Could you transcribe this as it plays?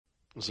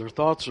As our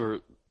thoughts are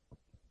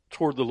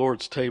toward the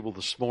Lord's table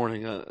this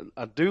morning,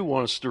 I do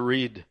want us to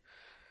read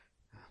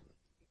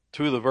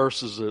two of the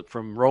verses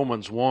from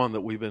Romans 1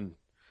 that we've been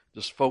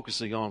just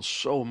focusing on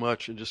so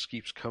much and just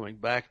keeps coming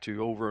back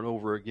to over and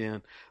over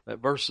again. That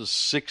verses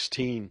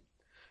 16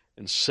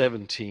 and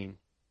 17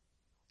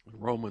 in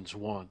Romans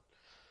 1.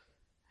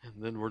 And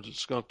then we're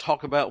just going to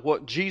talk about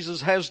what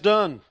Jesus has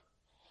done.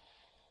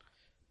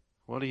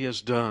 What he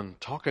has done.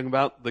 Talking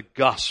about the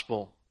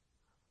gospel.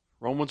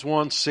 Romans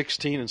 1,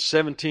 16 and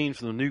 17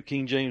 from the New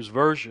King James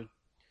Version.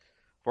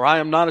 For I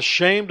am not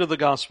ashamed of the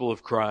gospel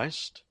of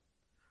Christ,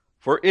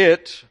 for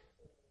it,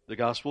 the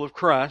gospel of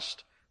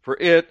Christ, for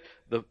it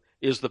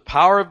is the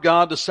power of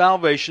God to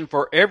salvation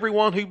for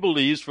everyone who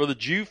believes, for the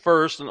Jew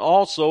first and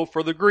also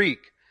for the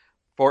Greek.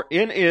 For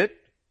in it,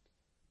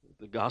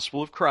 the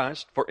gospel of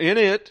Christ, for in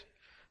it,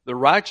 the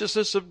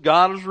righteousness of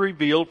God is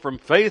revealed from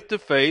faith to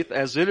faith,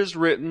 as it is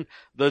written,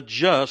 the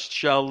just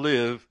shall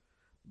live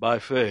by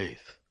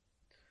faith.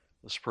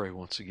 Let's pray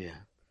once again.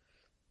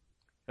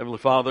 Heavenly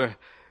Father,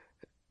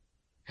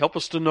 help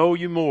us to know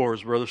you more,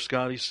 as Brother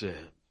Scotty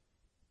said.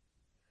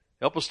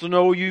 Help us to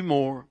know you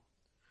more.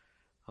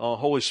 Oh,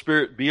 Holy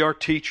Spirit, be our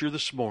teacher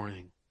this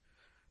morning.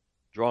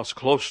 Draw us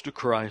close to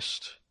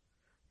Christ.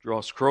 Draw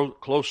us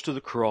close to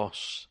the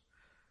cross.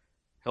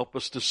 Help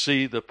us to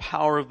see the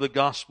power of the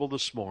gospel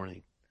this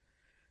morning.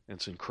 And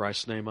it's in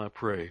Christ's name I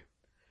pray.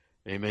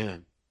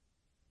 Amen.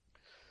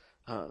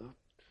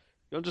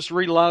 You'll just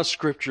read a lot of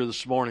scripture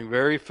this morning,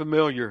 very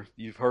familiar.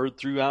 You've heard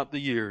throughout the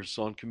years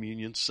on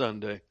Communion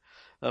Sunday.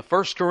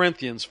 1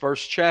 Corinthians,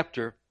 first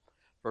chapter,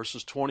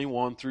 verses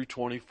 21 through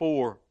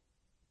 24.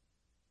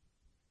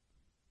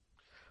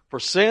 For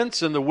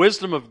since in the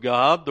wisdom of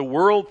God, the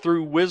world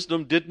through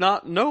wisdom did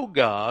not know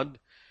God,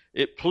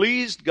 it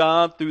pleased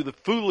God through the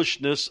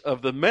foolishness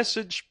of the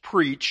message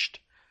preached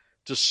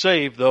to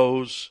save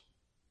those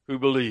who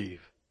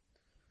believe.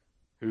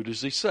 Who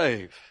does he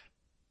save?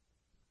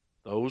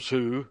 Those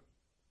who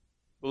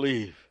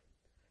believe.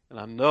 And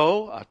I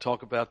know I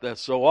talk about that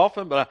so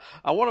often, but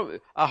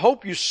I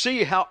hope you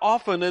see how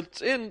often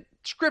it's in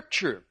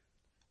Scripture.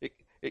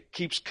 It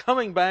keeps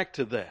coming back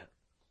to that.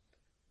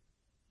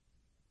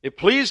 It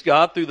pleased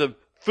God through the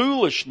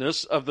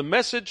foolishness of the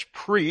message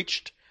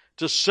preached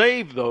to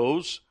save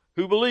those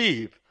who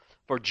believe.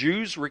 For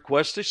Jews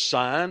request a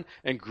sign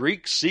and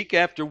Greeks seek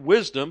after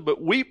wisdom,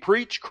 but we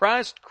preach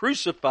Christ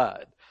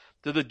crucified.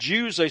 To the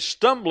Jews a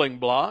stumbling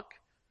block,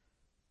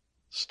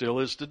 still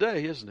is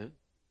today, isn't it?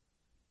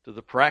 To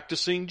the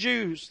practicing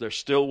Jews, they're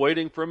still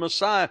waiting for a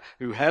Messiah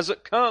who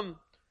hasn't come.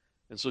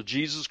 And so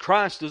Jesus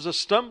Christ is a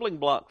stumbling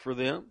block for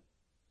them.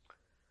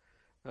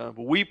 But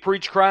we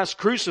preach Christ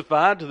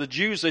crucified, to the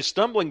Jews a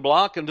stumbling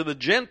block, and to the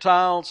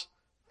Gentiles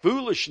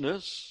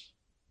foolishness.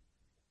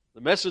 The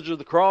message of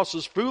the cross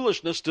is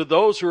foolishness to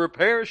those who are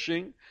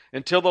perishing,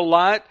 until the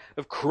light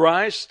of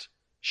Christ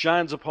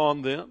shines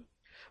upon them.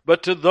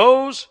 But to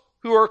those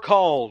who are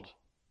called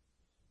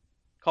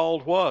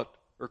what?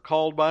 Or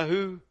called by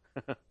who?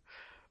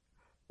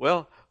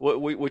 Well,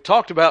 we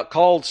talked about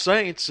called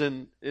saints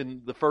in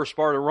the first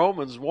part of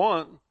Romans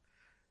 1.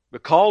 The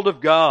called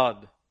of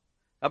God.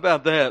 How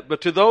about that?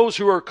 But to those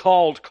who are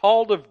called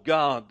of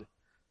God,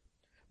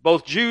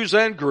 both Jews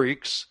and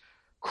Greeks,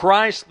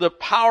 Christ, the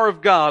power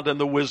of God and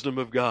the wisdom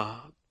of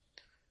God.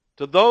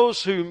 To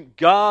those whom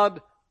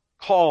God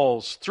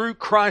calls through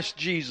Christ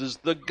Jesus,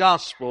 the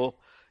gospel,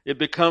 it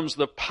becomes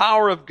the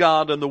power of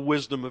God and the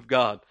wisdom of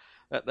God.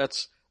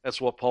 That's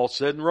what Paul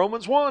said in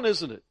Romans 1,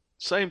 isn't it?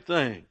 Same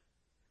thing.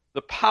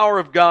 The power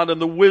of God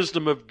and the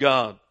wisdom of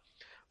God.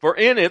 For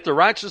in it, the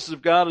righteousness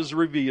of God is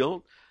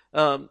revealed.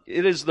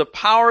 It is the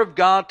power of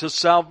God to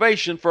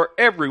salvation for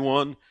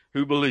everyone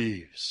who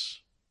believes.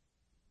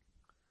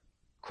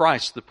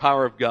 Christ, the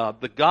power of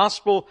God. The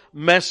gospel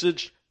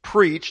message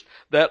preached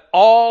that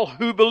all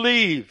who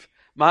believe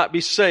might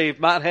be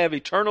saved, might have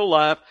eternal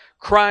life.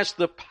 Christ,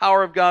 the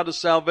power of God to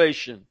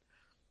salvation.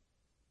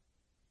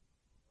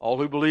 All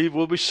who believe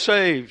will be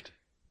saved.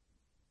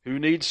 Who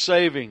needs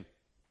saving?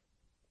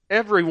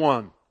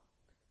 Everyone.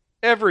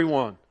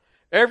 Everyone.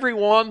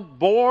 Everyone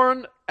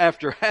born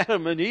after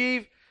Adam and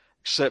Eve,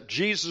 except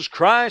Jesus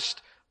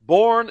Christ,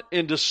 born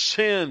into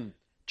sin,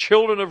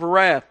 children of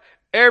wrath.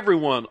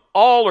 Everyone,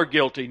 all are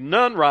guilty,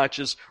 none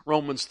righteous.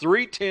 Romans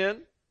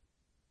 3:10.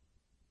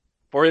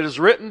 For it is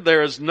written,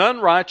 there is none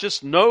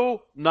righteous,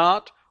 no,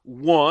 not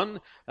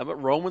one. How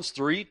about Romans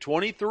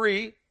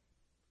 3:23?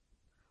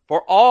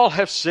 For all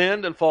have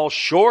sinned and fall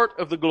short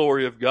of the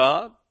glory of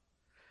God.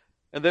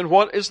 And then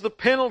what is the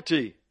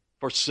penalty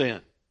for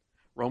sin?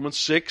 Romans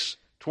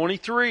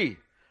 6:23.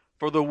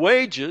 For the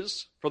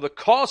wages, for the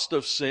cost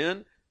of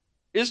sin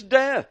is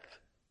death.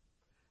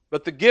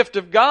 But the gift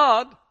of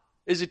God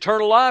is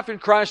eternal life in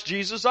Christ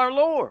Jesus our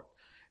Lord.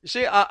 You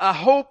see, I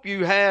hope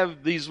you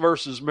have these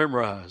verses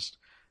memorized,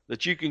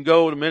 that you can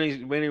go to,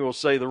 many will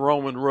say, the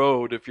Roman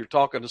road if you're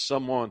talking to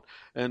someone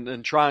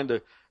and trying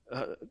to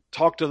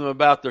talk to them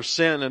about their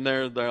sin, and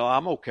they're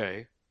I'm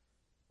okay.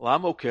 Well,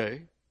 I'm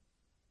okay.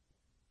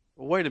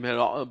 Well, wait a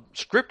minute.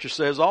 Scripture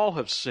says all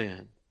have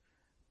sinned.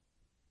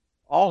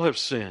 All have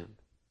sinned,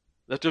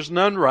 that there's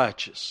none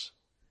righteous.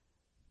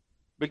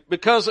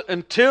 Because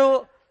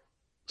until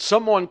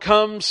someone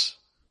comes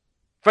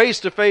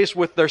face to face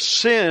with their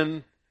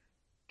sin,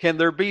 can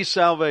there be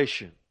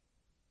salvation?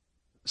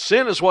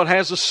 Sin is what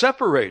has us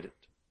separated.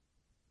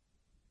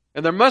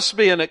 And there must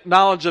be an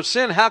acknowledgement of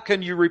sin. How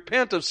can you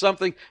repent of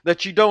something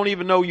that you don't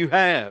even know you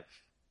have?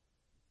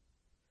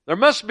 There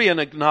must be an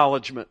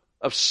acknowledgement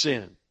of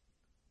sin.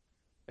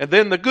 And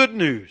then the good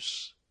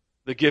news,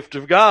 the gift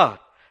of God,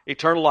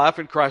 eternal life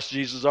in Christ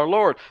Jesus our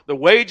Lord. The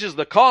wages,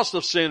 the cost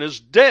of sin is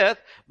death.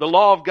 The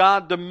law of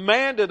God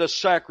demanded a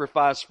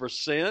sacrifice for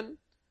sin.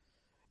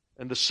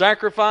 And the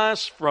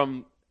sacrifice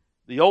from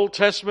the Old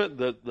Testament,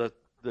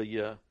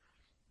 the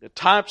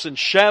types and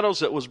shadows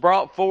that was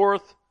brought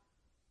forth,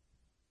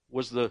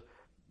 was the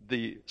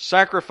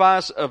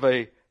sacrifice of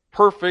a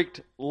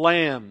perfect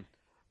lamb,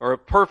 or a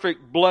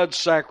perfect blood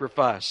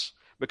sacrifice.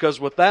 Because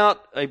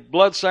without a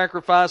blood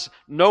sacrifice,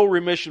 no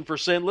remission for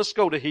sin. Let's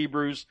go to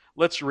Hebrews.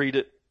 Let's read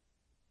it.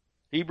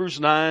 Hebrews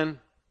 9.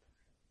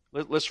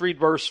 Let's read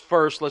verse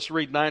first. Let's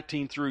read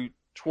 19 through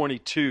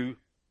 22.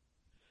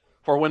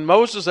 For when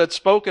Moses had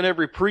spoken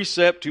every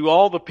precept to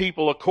all the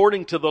people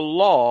according to the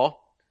law,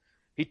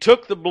 he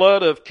took the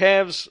blood of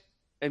calves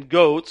and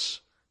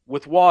goats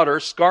with water,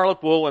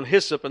 scarlet wool, and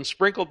hyssop, and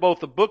sprinkled both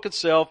the book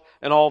itself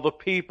and all the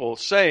people,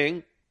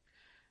 saying,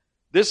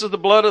 This is the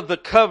blood of the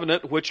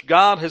covenant which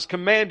God has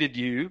commanded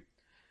you.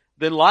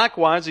 Then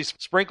likewise he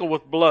sprinkled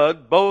with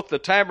blood both the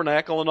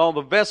tabernacle and all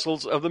the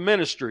vessels of the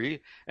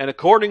ministry. And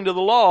according to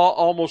the law,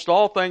 almost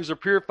all things are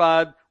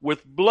purified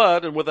with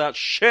blood, and without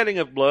shedding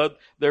of blood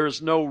there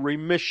is no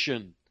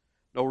remission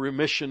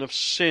of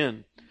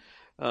sin.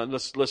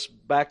 Let's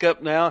back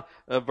up now,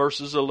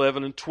 verses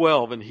 11 and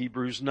 12 in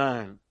Hebrews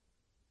 9.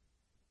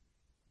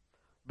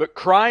 But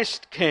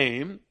Christ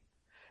came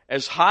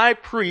as high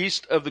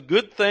priest of the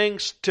good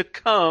things to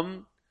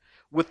come,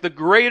 with the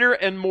greater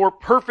and more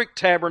perfect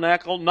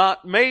tabernacle,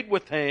 not made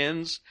with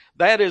hands,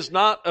 that is,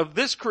 not of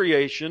this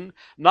creation,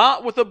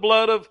 not with the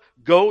blood of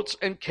goats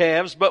and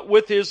calves, but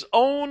with his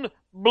own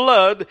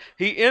blood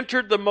he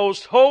entered the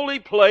most holy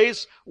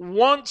place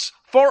once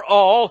for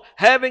all,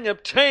 having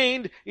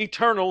obtained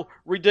eternal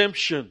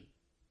redemption.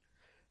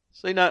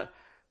 See, now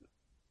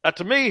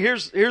to me,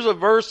 here's a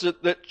verse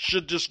that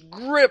should just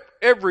grip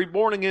every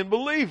born-again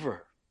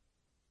believer.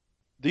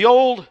 The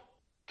old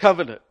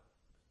covenant,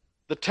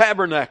 the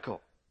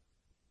tabernacle,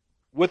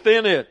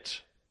 within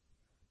it,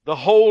 the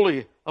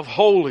Holy of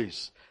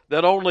Holies,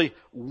 that only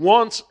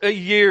once a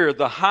year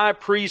the high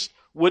priest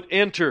would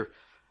enter,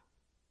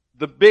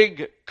 the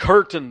big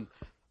curtain,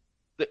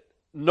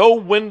 no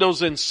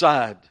windows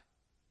inside.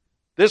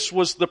 This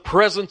was the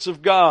presence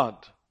of God.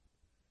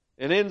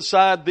 And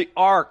inside the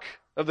ark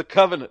of the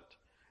covenant,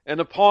 and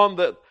upon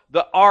the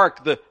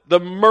ark, the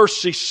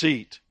mercy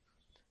seat.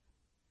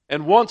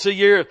 And once a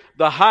year,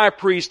 the high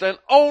priest, and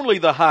only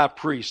the high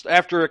priest,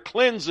 after a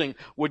cleansing,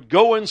 would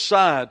go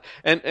inside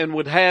and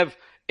would have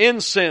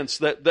incense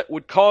that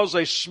would cause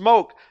a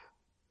smoke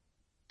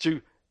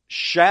to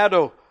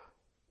shadow,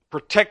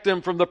 protect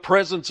them from the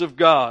presence of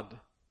God.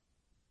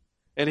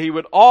 And he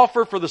would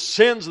offer for the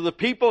sins of the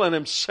people and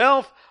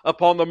himself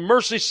upon the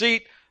mercy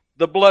seat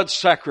the blood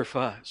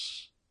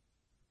sacrifice.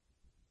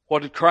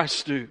 What did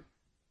Christ do?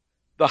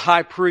 The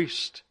high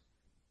priest.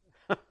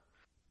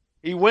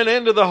 He went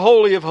into the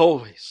Holy of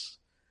Holies,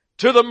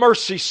 to the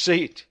mercy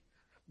seat.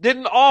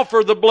 Didn't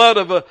offer the blood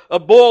of a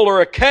bull or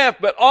a calf,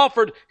 but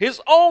offered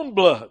his own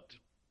blood.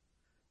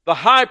 The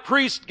high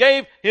priest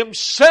gave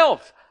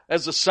himself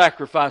as a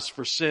sacrifice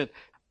for sin.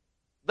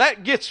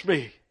 That gets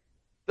me.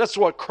 That's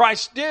what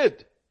Christ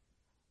did.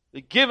 He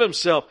gave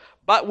himself.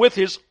 But with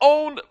his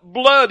own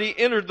blood he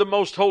entered the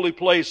most holy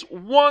place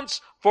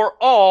once for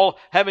all,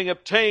 having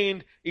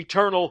obtained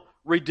eternal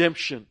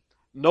redemption.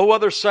 No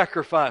other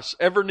sacrifice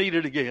ever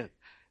needed again.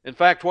 In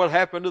fact, what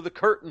happened to the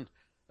curtain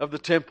of the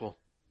temple?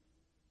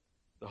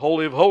 The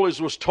Holy of Holies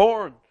was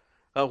torn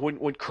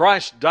when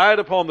Christ died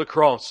upon the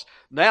cross.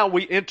 Now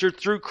we enter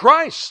through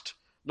Christ,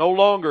 no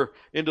longer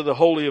into the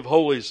Holy of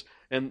Holies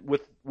and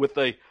with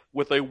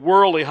a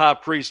worldly high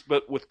priest,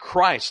 but with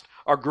Christ,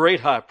 our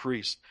great high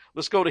priest.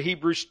 Let's go to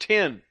Hebrews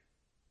 10.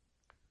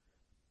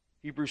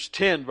 Hebrews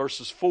 10,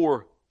 verses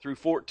 4 through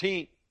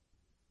 14.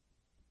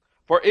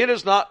 For it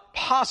is not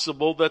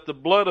possible that the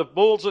blood of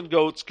bulls and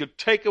goats could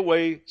take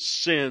away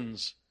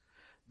sins.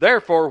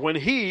 Therefore,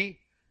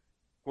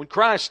 when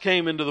Christ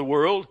came into the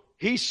world,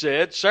 he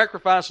said,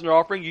 Sacrifice and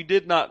offering you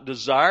did not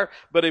desire,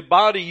 but a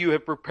body you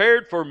have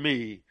prepared for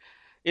me.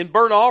 In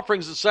burnt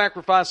offerings and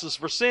sacrifices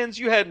for sins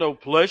you had no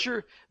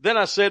pleasure. Then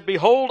I said,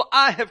 Behold,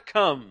 I have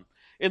come.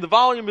 In the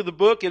volume of the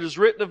book it is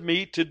written of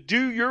me to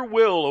do your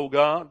will, O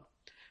God.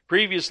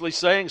 Previously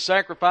saying,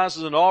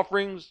 Sacrifices and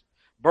offerings,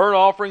 burnt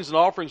offerings and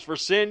offerings for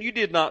sin you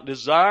did not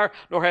desire,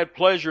 nor had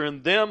pleasure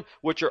in them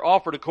which are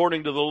offered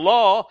according to the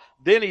law.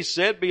 Then he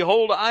said,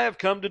 Behold, I have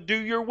come to do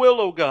your will,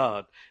 O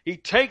God. He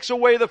takes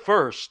away the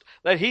first,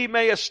 that he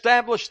may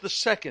establish the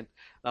second.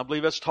 I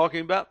believe that's talking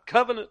about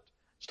covenant.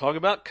 It's talking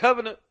about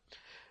covenant.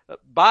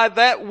 By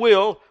that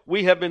will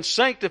we have been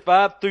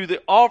sanctified through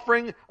the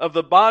offering of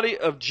the body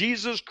of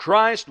Jesus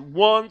Christ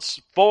once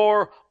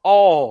for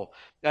all.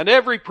 And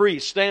every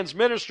priest stands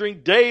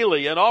ministering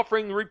daily and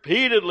offering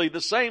repeatedly the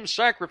same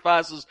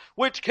sacrifices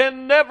which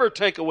can never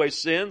take away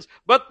sins.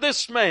 But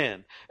this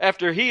man,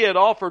 after he had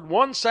offered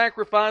one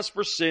sacrifice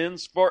for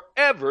sins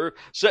forever,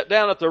 sat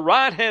down at the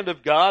right hand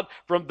of God,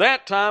 from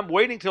that time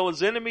waiting till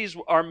his enemies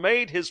are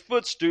made his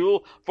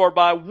footstool. For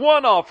by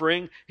one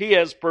offering he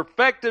has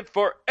perfected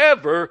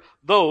forever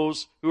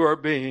those who are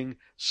being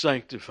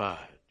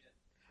sanctified.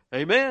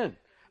 Amen.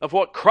 Of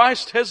what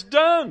Christ has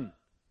done.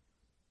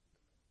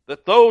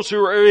 That those who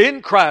are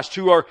in Christ,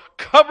 who are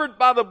covered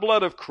by the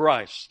blood of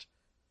Christ,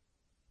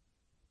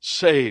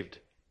 saved,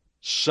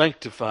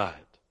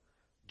 sanctified,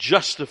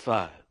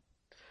 justified.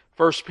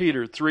 1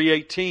 Peter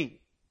 3:18.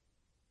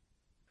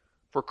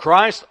 For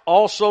Christ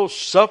also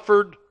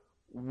suffered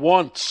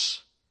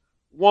once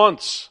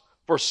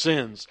for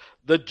sins,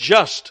 the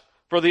just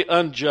for the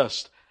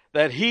unjust,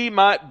 that he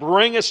might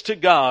bring us to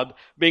God,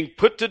 being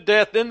put to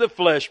death in the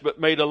flesh, but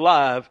made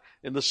alive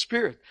in the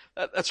Spirit.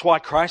 That's why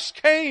Christ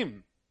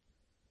came.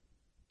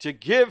 To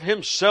give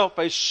himself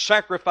a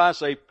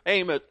sacrifice, a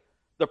payment,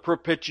 the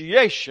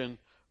propitiation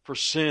for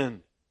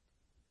sin.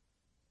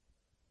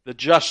 The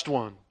just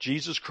one,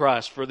 Jesus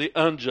Christ, for the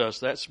unjust,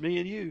 that's me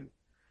and you.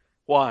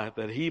 Why?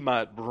 That he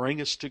might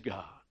bring us to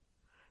God.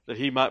 That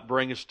he might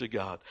bring us to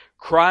God.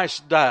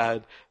 Christ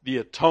died the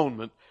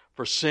atonement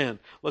for sin.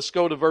 Let's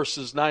go to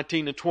verses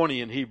 19 and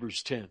 20 in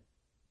Hebrews 10.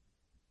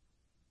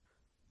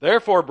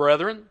 Therefore,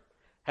 brethren,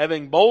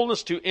 having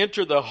boldness to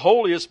enter the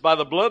holiest by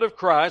the blood of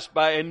Christ,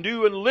 by a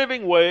new and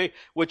living way,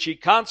 which he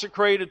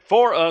consecrated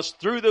for us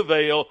through the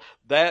veil,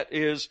 that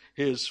is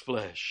his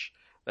flesh.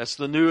 That's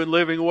the new and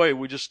living way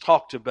we just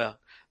talked about.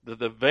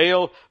 The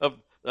veil of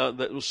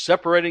that was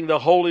separating the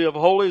Holy of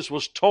Holies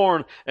was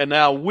torn, and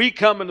now we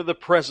come into the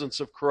presence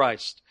of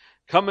Christ,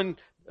 coming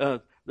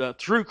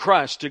through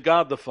Christ to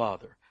God the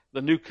Father,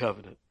 the new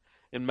covenant.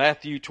 In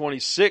Matthew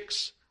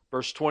 26,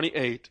 verse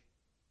 28,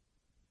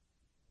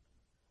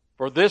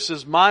 for this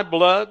is my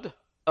blood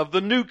of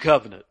the new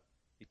covenant.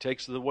 He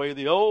takes the way of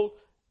the old,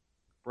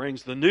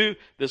 brings the new.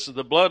 This is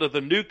the blood of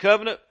the new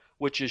covenant,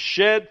 which is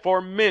shed for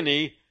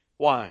many.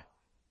 Why?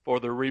 For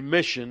the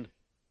remission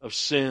of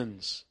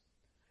sins.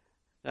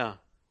 Now,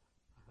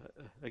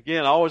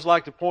 again, I always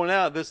like to point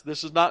out this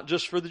is not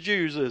just for the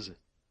Jews, is it?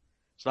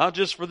 It's not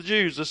just for the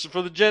Jews. This is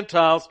for the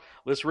Gentiles.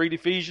 Let's read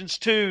Ephesians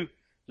 2,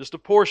 just a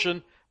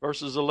portion,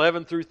 verses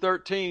 11 through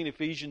 13.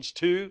 Ephesians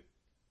 2,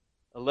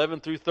 11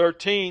 through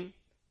 13.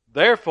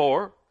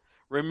 Therefore,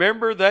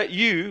 remember that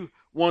you,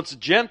 once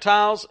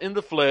Gentiles in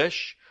the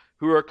flesh,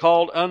 who are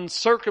called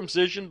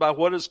uncircumcision by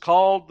what is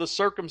called the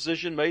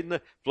circumcision made in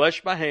the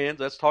flesh by hands.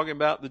 That's talking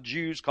about the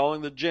Jews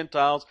calling the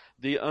Gentiles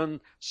the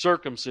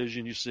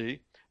uncircumcision, you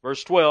see.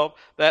 Verse 12,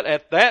 that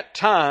at that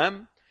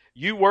time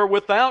you were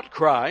without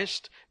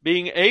Christ,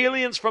 being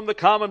aliens from the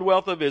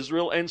commonwealth of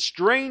Israel and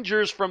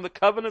strangers from the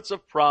covenants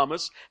of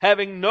promise,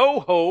 having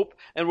no hope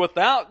and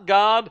without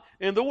God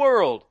in the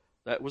world.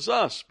 That was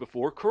us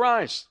before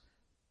Christ.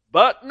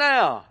 But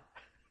now,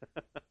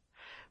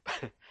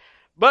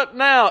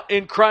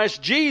 in Christ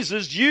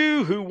Jesus,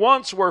 you who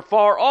once were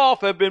far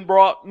off have been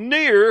brought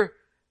near.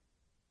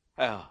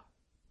 How?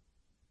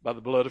 By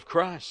the blood of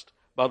Christ,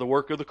 by the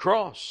work of the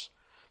cross.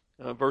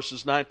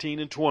 Verses 19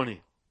 and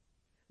 20.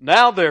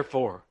 Now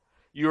therefore,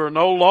 you are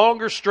no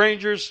longer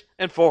strangers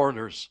and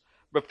foreigners,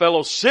 but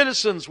fellow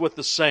citizens with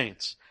the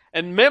saints,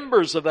 and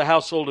members of the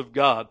household of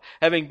God,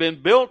 having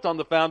been built on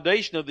the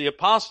foundation of the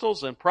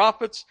apostles and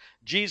prophets,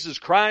 Jesus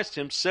Christ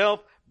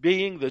himself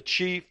being the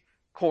chief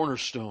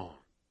cornerstone.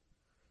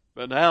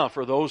 But now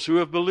for those who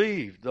have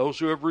believed, those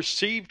who have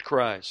received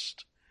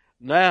Christ,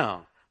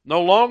 now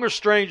no longer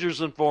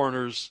strangers and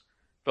foreigners,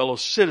 fellow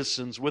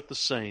citizens with the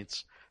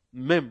saints,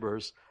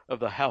 members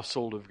of the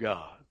household of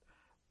God.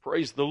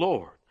 Praise the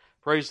Lord.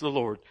 Praise the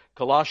Lord.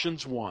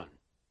 Colossians 1.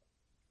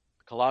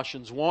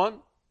 Colossians 1.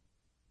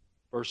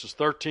 Verses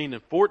 13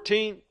 and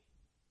 14,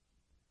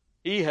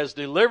 he has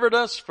delivered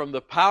us from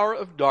the power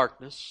of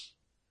darkness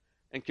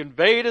and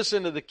conveyed us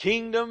into the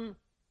kingdom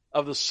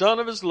of the Son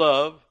of his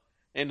love,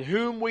 in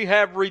whom we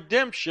have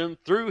redemption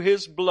through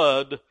his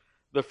blood,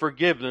 the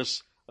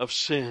forgiveness of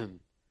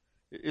sin.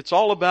 It's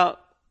all about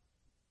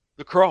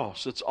the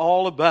cross. It's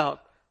all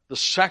about the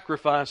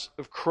sacrifice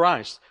of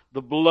Christ,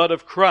 the blood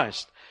of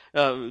Christ.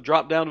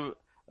 Drop down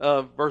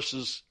to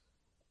verses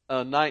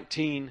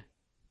 19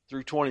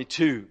 through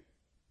 22.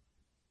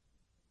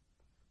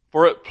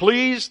 For it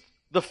pleased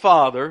the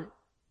Father,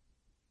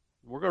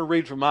 we're going to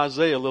read from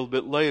Isaiah a little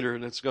bit later,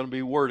 and it's going to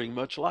be wording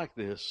much like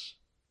this.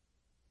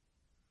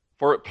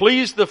 For it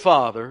pleased the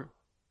Father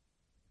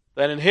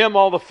that in him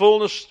all the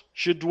fullness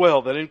should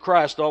dwell, that in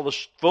Christ all the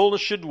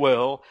fullness should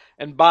dwell,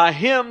 and by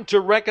him to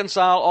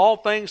reconcile all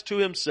things to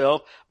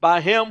himself,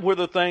 by him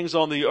whether things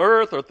on the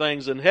earth or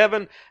things in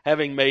heaven,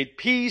 having made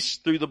peace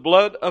through the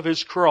blood of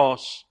his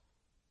cross.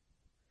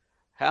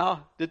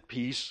 How did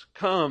peace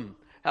come?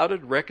 How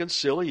did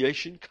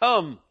reconciliation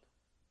come?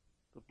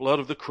 The blood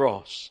of the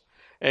cross.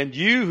 And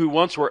you who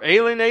once were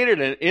alienated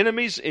and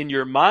enemies in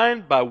your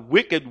mind by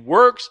wicked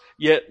works,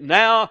 yet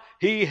now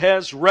he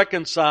has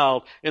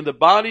reconciled in the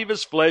body of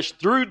his flesh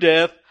through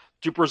death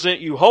to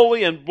present you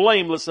holy and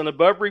blameless and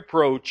above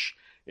reproach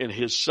in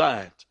his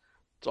sight.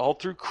 It's all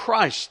through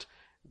Christ,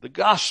 the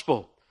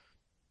gospel,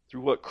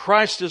 through what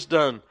Christ has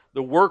done,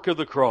 the work of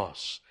the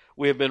cross.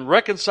 We have been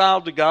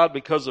reconciled to God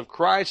because of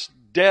Christ's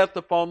death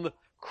upon the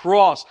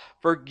cross.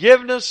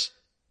 Forgiveness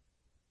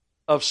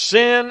of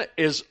sin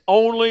is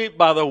only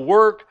by the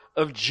work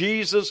of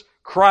Jesus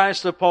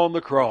Christ upon the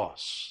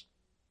cross.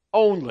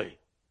 Only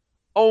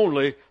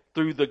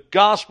through the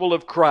gospel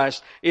of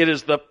Christ. It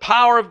is the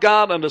power of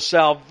God unto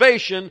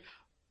salvation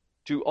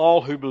to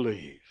all who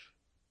believe.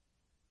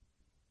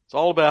 It's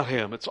all about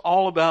Him. It's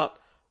all about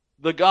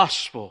the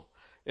gospel.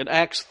 In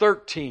Acts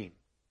 13,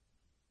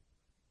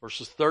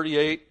 verses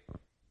 38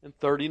 and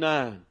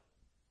 39.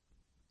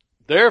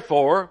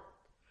 Therefore,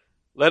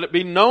 let it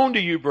be known to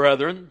you,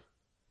 brethren,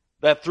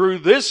 that through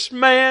this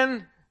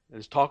man,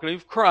 is talking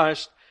of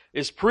Christ,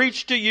 is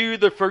preached to you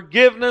the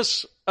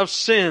forgiveness of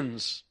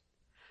sins.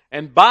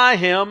 And by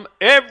him,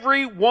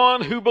 every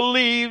one who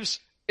believes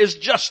is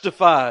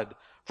justified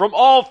from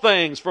all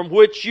things from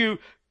which you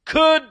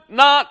could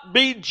not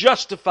be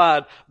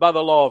justified by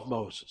the law of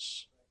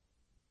Moses.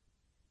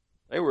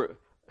 He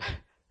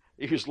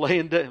was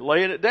laying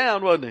it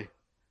down, wasn't he?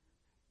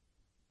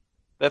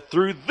 That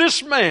through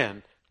this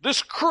man,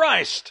 this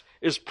Christ,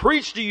 is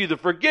preached to you the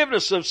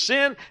forgiveness of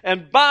sin,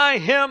 and by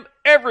him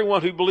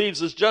everyone who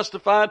believes is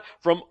justified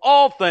from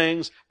all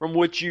things from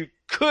which you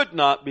could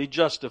not be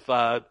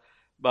justified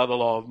by the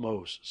law of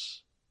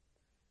Moses.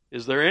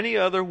 Is there any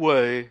other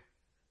way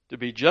to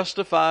be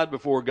justified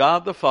before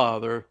God the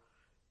Father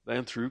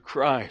than through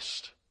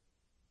Christ?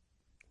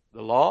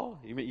 The law?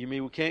 You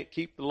mean we can't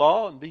keep the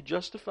law and be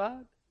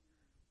justified?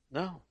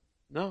 No.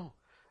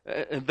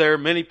 And there are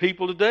many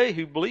people today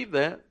who believe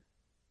that.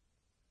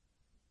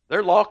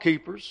 They're law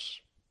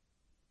keepers.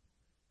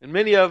 And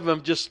many of them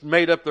have just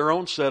made up their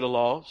own set of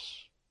laws.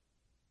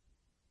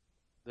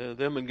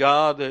 Them and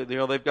God,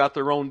 they've got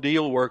their own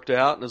deal worked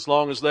out. And as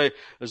long as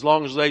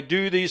they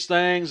do these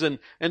things and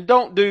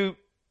don't do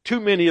too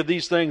many of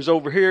these things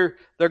over here,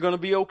 they're going to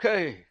be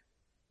okay.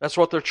 That's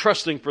what they're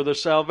trusting for their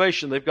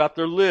salvation. They've got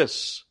their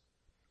lists.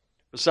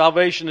 The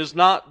salvation is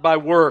not by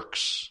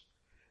works.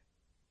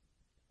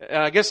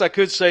 And I guess I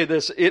could say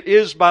this. It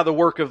is by the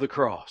work of the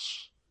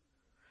cross.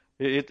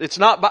 It's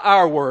not by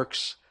our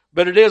works,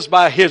 but it is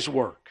by His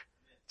work.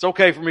 It's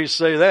okay for me to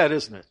say that,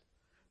 isn't it?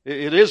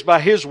 It is by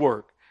His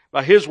work.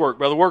 By His work,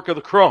 by the work of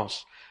the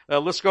cross.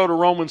 Let's go to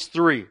Romans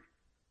 3.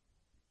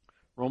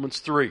 Romans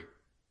 3. And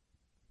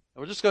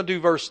we're just going to do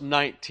verse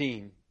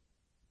 19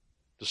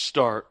 to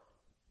start.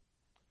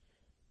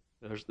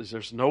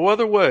 There's no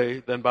other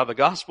way than by the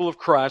gospel of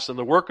Christ and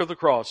the work of the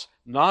cross,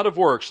 not of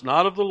works,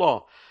 not of the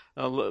law.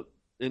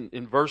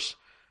 In verse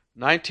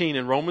 19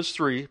 in Romans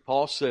 3,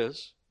 Paul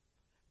says,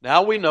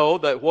 now we know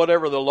that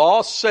whatever the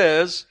law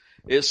says,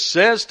 it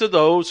says to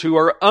those who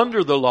are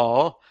under the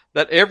law,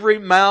 that every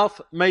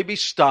mouth may be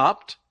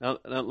stopped. Now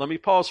let me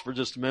pause for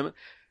just a minute.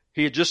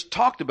 He had just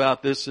talked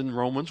about this in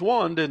Romans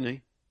 1, didn't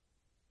he?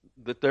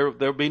 That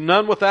there'll be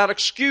none without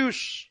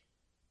excuse.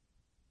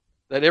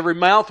 That every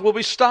mouth will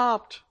be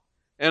stopped.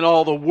 And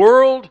all the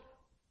world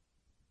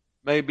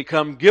may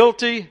become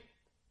guilty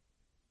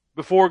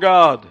before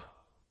God.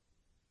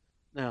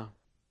 Now,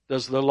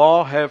 does the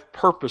law have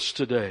purpose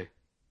today?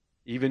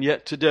 Even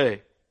yet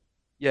today?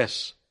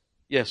 Yes.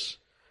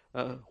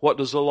 What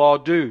does the law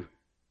do?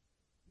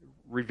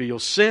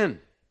 Reveals sin.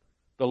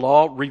 The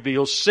law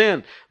reveals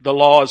sin. The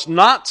law is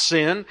not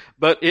sin,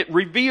 but it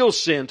reveals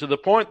sin to the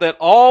point that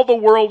all the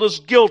world is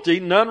guilty,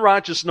 none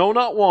righteous, no,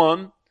 not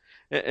one.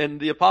 And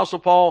the Apostle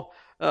Paul,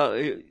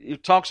 he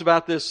talks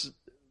about this.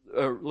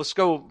 Let's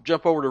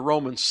jump over to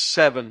Romans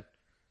 7,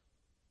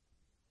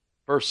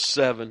 verse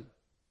 7.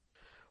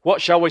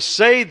 What shall we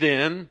say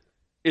then?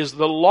 Is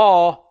the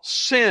law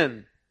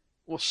sin?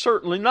 Well,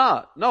 certainly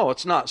not. No,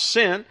 it's not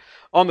sin.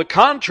 On the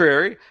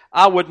contrary,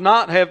 I would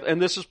not have,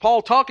 and this is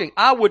Paul talking,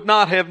 I would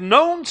not have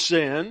known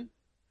sin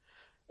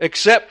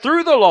except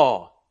through the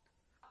law.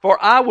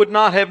 For I would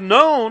not have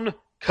known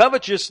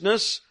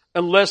covetousness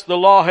unless the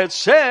law had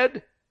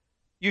said,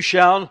 you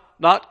shall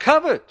not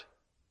covet.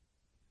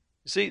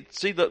 See,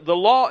 the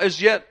law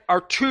is yet our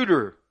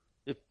tutor,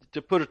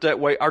 to put it that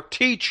way, our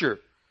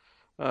teacher,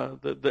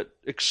 that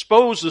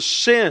exposes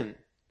sin.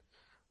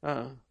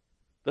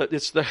 That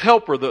it's the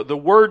helper, the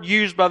word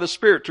used by the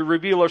Spirit to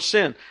reveal our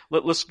sin.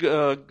 Let's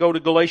go to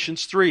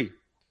Galatians 3.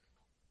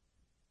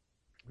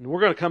 And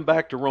we're going to come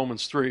back to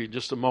Romans 3 in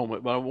just a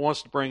moment, but I want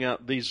us to bring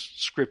out these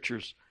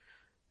scriptures.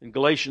 In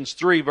Galatians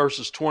 3,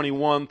 verses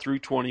 21 through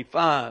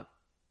 25.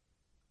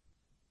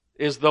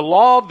 Is the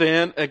law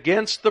then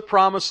against the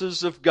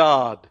promises of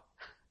God?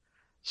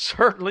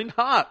 Certainly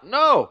not.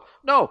 No.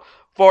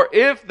 For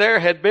if there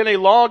had been a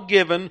law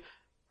given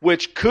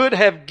which could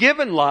have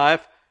given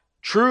life,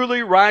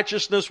 truly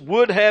righteousness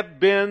would have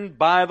been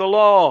by the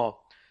law.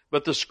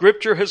 But the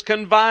Scripture has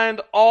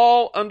confined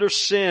all under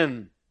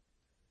sin,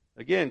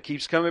 Again,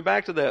 keeps coming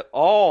back to that.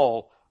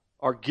 All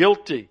are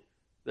guilty.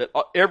 That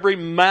every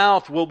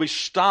mouth will be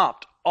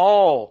stopped.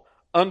 All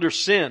under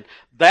sin.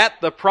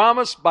 That the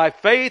promise by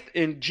faith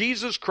in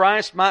Jesus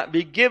Christ might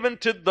be given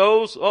to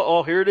those,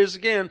 here it is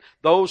again,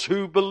 those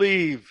who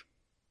believe.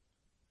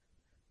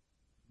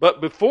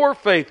 But before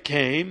faith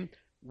came,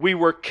 we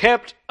were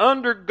kept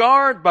under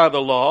guard by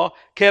the law,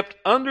 kept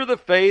under the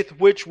faith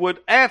which would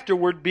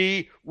afterward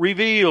be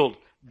revealed.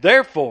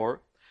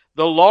 Therefore,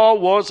 the law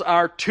was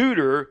our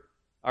tutor,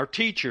 our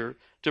teacher,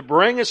 to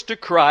bring us to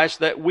Christ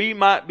that we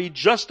might be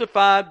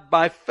justified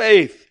by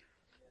faith.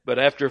 But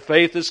after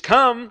faith has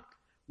come,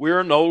 we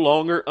are no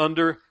longer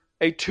under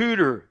a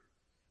tutor.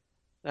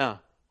 Now,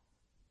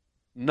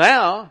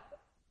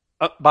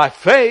 by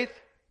faith,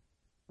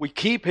 we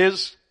keep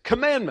His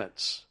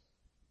commandments.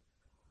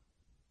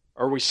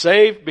 Are we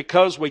saved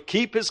because we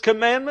keep His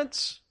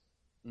commandments?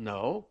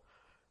 No.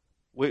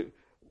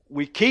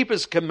 We keep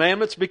His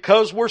commandments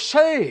because we're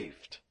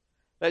saved.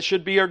 That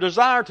should be our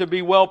desire, to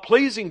be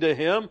well-pleasing to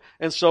Him.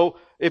 And so,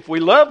 if we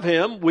love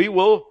Him, we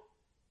will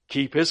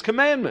keep His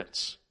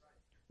commandments.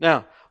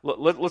 Now,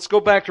 let's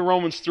go back to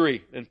Romans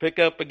 3 and pick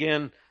up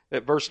again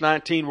at verse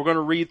 19. We're going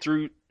to read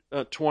through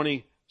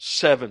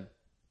 27.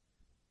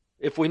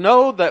 If we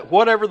know that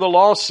whatever the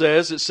law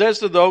says, it says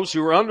to those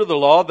who are under the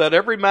law that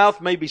every mouth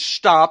may be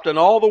stopped and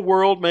all the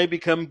world may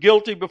become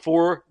guilty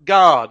before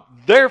God.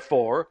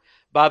 Therefore,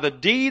 by the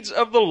deeds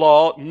of the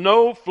law,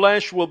 no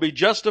flesh will be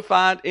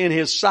justified in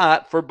His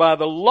sight, for by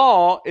the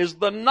law is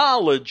the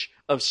knowledge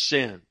of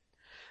sin.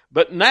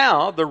 But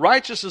now the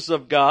righteousness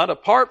of God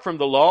apart from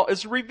the law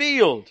is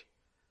revealed.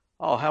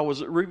 How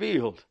was it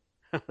revealed?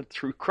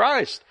 Through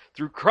Christ,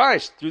 through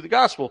the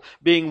gospel,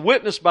 being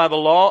witnessed by the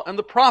law and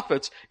the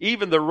prophets,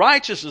 even the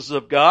righteousness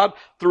of God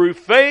through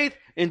faith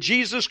in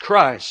Jesus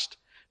Christ,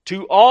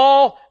 to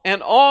all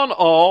and on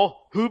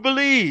all who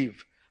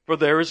believe. For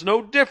there is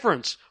no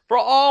difference, for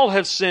all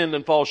have sinned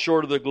and fall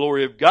short of the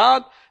glory of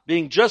God,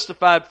 being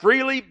justified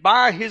freely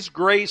by His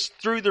grace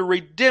through the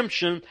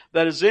redemption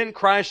that is in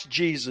Christ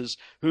Jesus,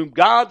 whom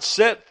God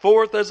set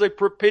forth as a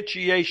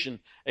propitiation,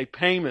 a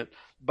payment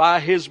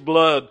by His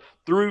blood,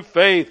 through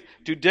faith,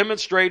 to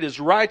demonstrate His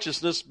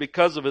righteousness.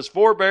 Because of His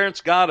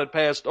forbearance, God had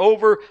passed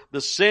over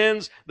the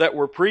sins that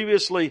were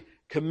previously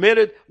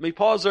committed. Let me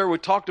pause there. We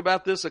talked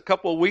about this a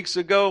couple of weeks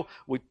ago.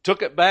 We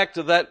took it back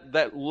to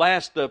that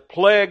last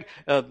plague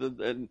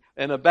and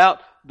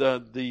about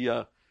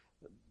the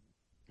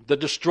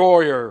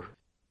destroyer.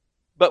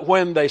 But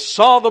when they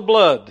saw the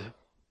blood,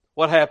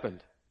 what happened?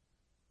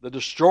 The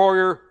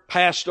destroyer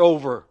passed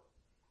over.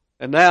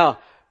 And now,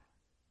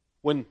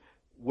 when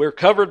we're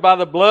covered by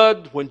the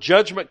blood, when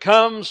judgment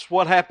comes,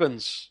 what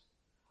happens?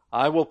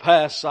 I will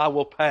pass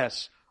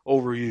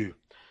over you.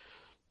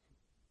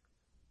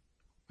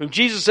 Whom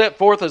Jesus set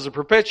forth as a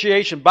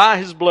propitiation by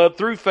His blood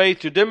through faith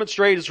to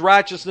demonstrate His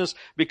righteousness.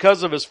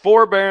 Because of His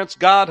forbearance,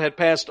 God had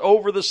passed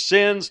over the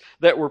sins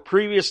that were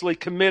previously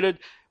committed.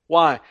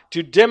 Why?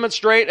 To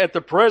demonstrate at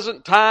the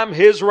present time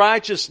His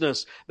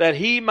righteousness, that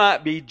He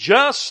might be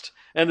just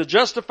and the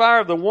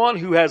justifier of the one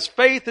who has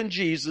faith in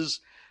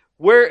Jesus.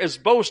 Where is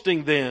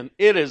boasting then?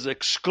 It is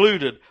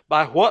excluded.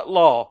 By what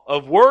law?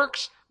 Of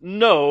works?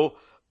 No,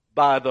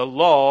 by the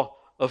law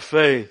of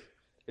faith.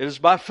 It is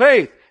by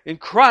faith in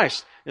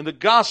Christ, in the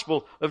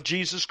gospel of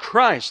Jesus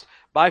Christ.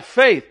 By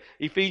faith,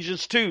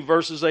 Ephesians 2,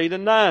 verses 8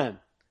 and 9.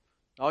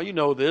 You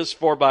know this.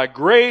 For by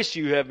grace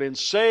you have been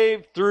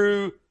saved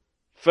through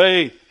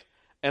faith.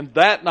 And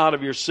that not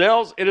of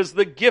yourselves. It is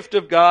the gift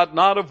of God,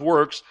 not of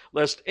works,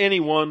 lest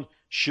anyone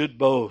should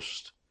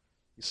boast.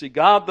 You see,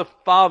 God the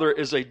Father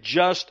is a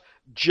just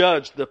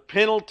judge. The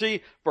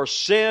penalty for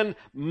sin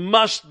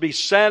must be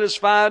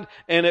satisfied,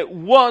 and it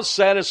was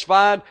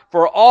satisfied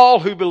for all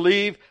who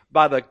believe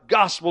by the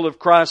gospel of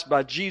Christ,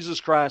 by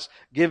Jesus Christ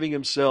giving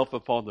Himself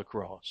upon the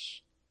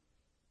cross.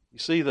 You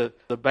see, the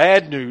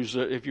bad news,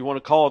 if you want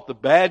to call it the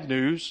bad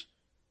news,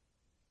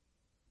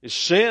 is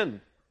sin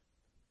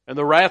and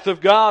the wrath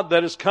of God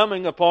that is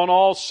coming upon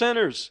all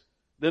sinners.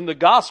 Then the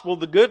gospel,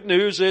 the good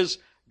news, is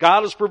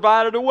God has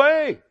provided a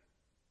way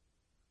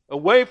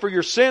for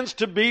your sins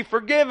to be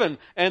forgiven.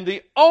 And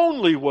the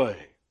only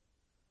way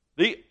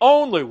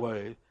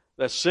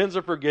that sins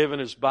are forgiven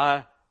is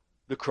by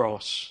the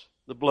cross,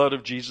 the blood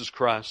of Jesus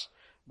Christ,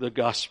 the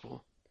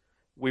gospel.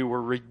 We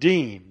were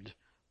redeemed,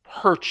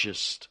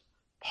 purchased,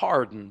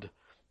 pardoned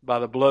by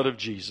the blood of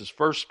Jesus.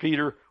 1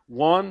 Peter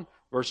 1,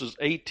 verses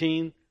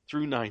 18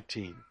 through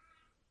 19.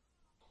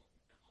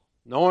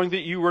 Knowing that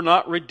you were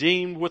not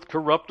redeemed with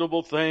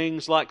corruptible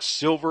things like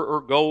silver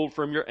or gold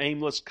from your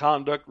aimless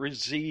conduct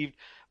received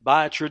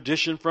by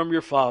tradition from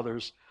your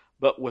fathers,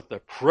 but with the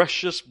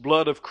precious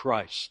blood of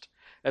Christ,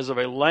 as of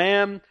a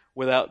lamb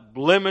without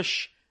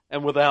blemish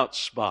and without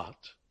spot.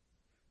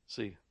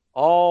 See,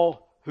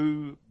 all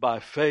who by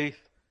faith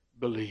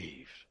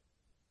believe.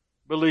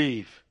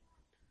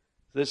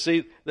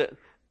 See, that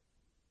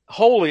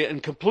wholly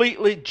and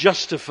completely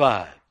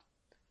justified.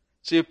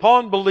 See,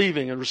 upon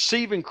believing and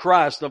receiving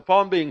Christ,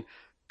 upon being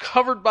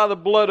covered by the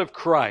blood of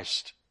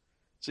Christ,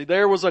 see,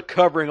 there was a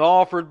covering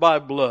offered by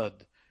blood.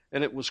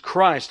 and it was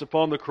Christ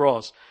upon the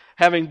cross.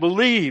 Having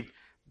believed,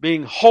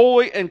 being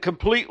wholly and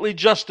completely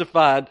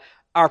justified,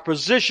 our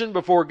position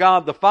before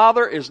God the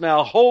Father is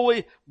now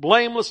holy,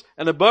 blameless,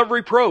 and above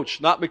reproach,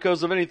 not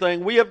because of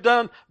anything we have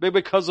done, but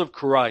because of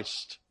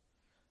Christ.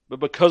 But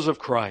because of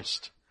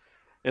Christ.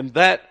 And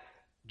that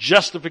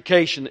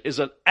justification is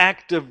an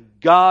act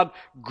of God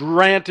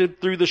granted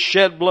through the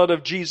shed blood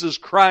of Jesus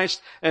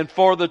Christ, and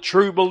for the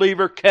true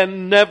believer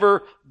can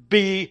never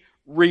be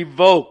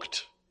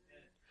revoked.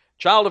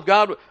 Child of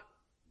God,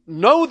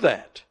 know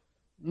that.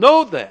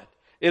 Know that.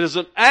 It is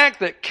an act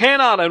that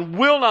cannot and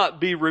will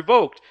not be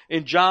revoked.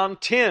 In John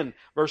 10,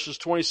 verses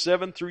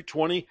 27 through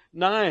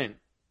 29.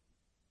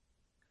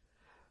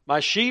 My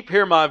sheep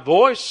hear my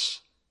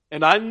voice,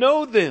 and I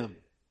know them.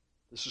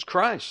 This is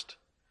Christ.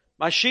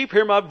 My sheep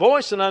hear my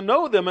voice, and I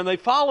know them, and they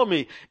follow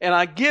me. And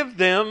I give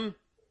them,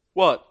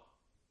 what?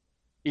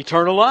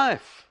 Eternal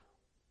life.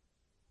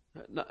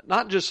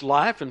 Not just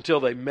life until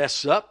they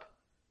mess up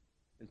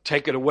and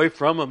take it away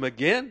from them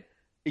again.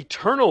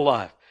 Eternal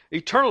life.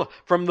 Eternal.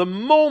 From the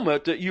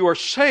moment that you are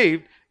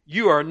saved,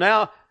 you are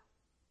now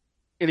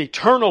in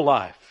eternal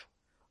life.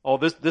 Oh,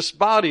 this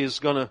body is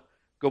going to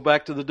go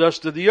back to the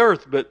dust of the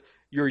earth, but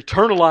your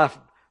eternal life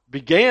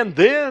began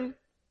then,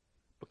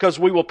 because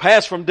we will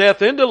pass from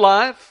death into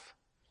life.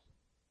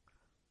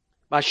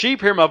 My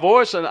sheep hear my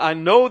voice, and I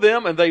know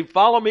them, and they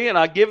follow me, and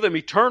I give them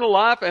eternal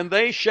life, and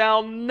they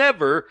shall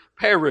never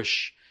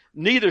perish.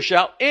 Neither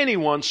shall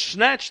anyone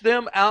snatch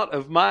them out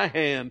of my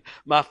hand.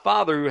 My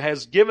Father who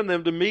has given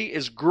them to me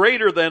is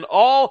greater than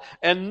all,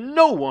 and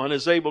no one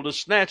is able to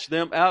snatch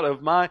them out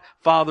of my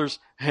Father's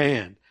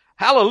hand.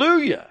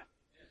 Hallelujah!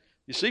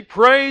 You see,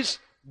 praise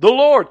the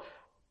Lord.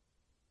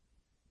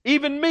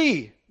 Even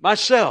me,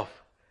 myself,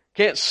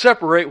 can't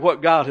separate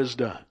what God has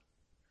done.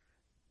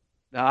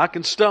 Now I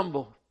can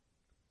stumble.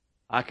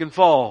 I can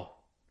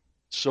fall.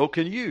 So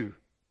can you.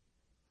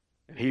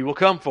 And He will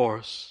come for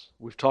us.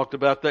 We've talked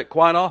about that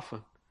quite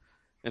often.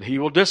 And He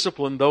will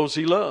discipline those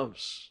He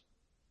loves.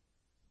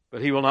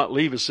 But He will not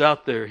leave us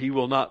out there. He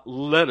will not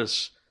let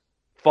us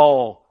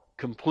fall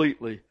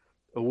completely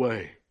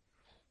away.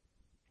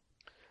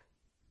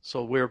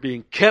 So we're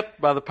being kept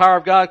by the power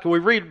of God. Can we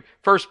read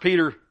 1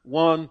 Peter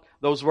 1,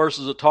 those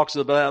verses that talks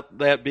about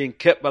that, being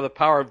kept by the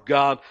power of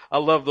God? I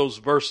love those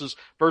verses.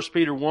 1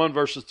 Peter 1,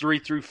 verses 3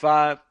 through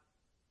 5.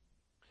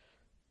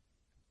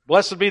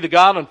 Blessed be the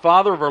God and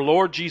Father of our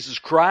Lord Jesus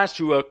Christ,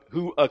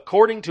 who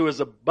according to His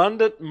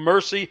abundant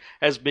mercy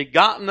has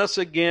begotten us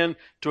again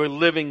to a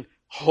living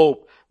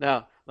hope.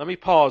 Now, let me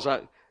pause.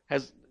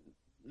 Has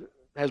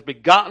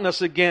begotten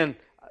us again.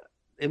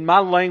 In my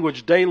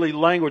language, daily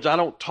language, I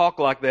don't talk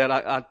like that.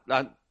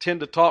 I tend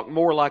to talk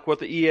more like what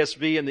the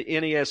ESV and the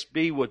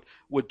NASB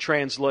would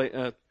translate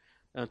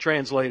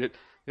it.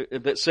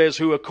 That says,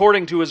 who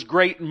according to His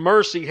great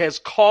mercy has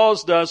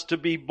caused us to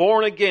be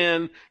born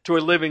again to a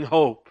living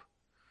hope.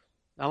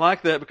 I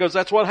like that because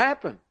that's what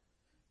happened.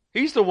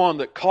 He's the one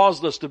that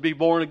caused us to be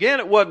born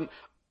again. It wasn't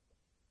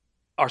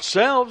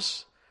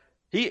ourselves.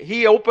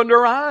 He opened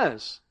our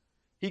eyes.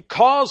 He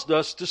caused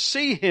us to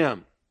see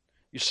Him,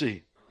 you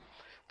see.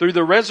 Through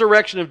the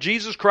resurrection of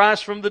Jesus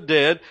Christ from the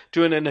dead,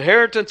 to an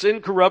inheritance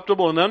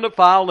incorruptible and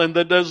undefiled, and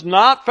that does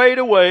not fade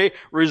away,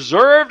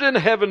 reserved in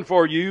heaven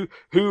for you,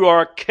 who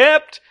are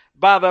kept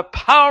by the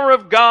power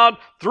of God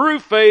through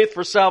faith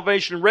for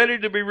salvation, ready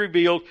to be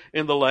revealed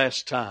in the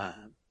last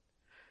time.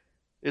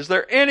 Is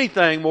there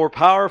anything more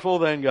powerful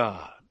than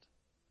God?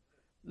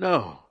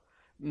 No.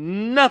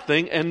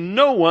 Nothing and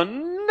no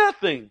one,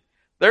 nothing.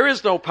 There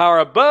is no power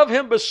above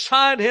Him,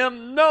 beside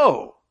Him,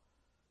 no.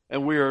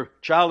 And we are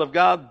child of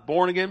God,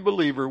 born again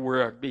believer. We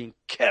are being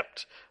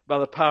kept by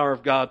the power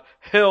of God,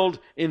 held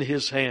in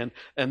His hand,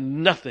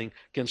 and nothing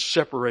can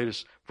separate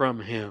us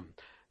from Him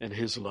and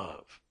His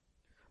love.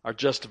 Our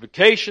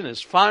justification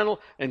is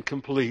final and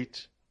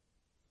complete.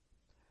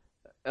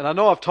 And I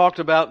know I've talked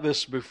about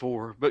this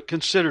before, but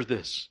consider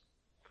this.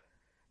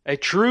 A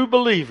true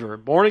believer,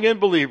 born again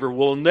believer,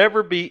 will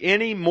never be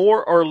any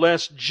more or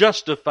less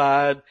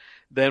justified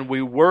than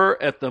we were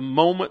at the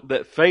moment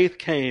that faith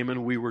came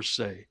and we were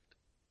saved.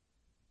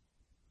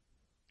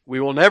 We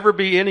will never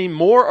be any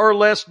more or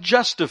less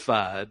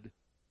justified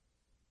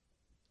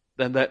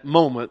than that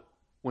moment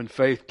when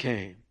faith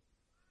came.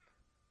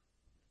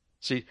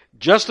 See,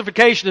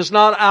 justification is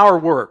not our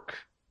work.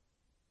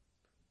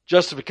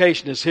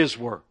 Justification is His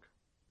work.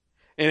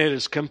 And it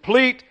is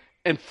complete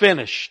and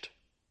finished.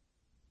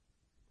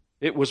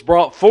 It was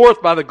brought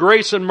forth by the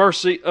grace and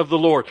mercy of the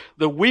Lord.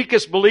 The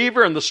weakest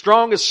believer and the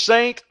strongest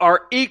saint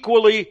are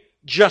equally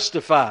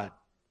justified.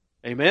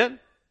 Amen?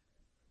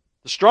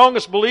 The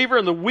strongest believer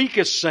and the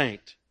weakest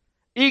saint,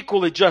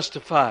 equally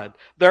justified.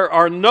 There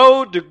are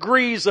no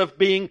degrees of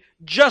being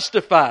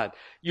justified.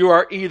 You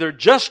are either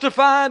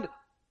justified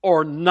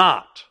or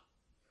not.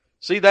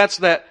 See, that's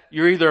that.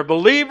 You're either a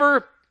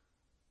believer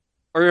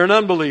or you're an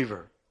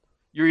unbeliever.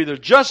 You're either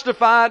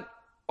justified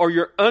or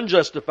you're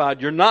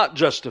unjustified. You're not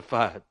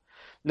justified.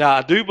 Now,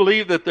 I do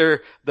believe that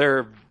there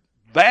are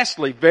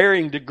vastly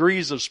varying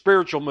degrees of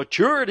spiritual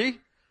maturity.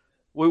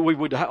 We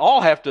would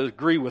all have to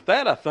agree with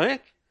that, I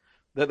think.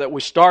 That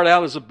we start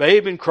out as a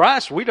babe in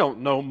Christ. We don't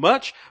know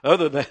much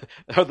other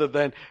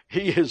than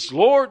He is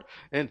Lord,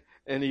 and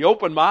He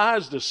opened my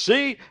eyes to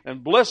see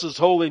and bless His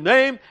holy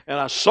name, and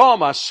I saw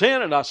my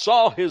sin, and I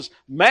saw His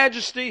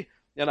majesty,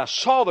 and I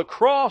saw the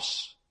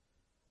cross.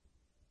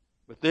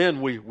 But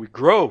then we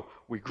grow.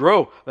 We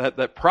grow.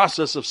 That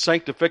process of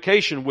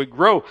sanctification, we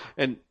grow.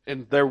 And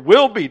there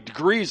will be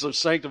degrees of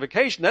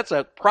sanctification. That's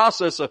that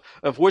process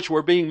of which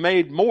we're being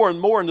made more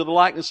and more into the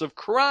likeness of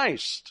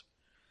Christ.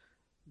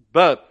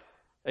 But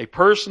a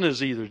person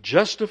is either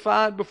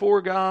justified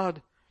before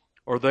God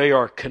or they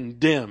are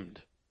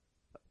condemned,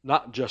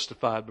 not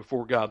justified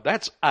before God.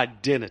 That's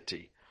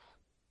identity.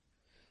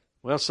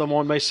 Well,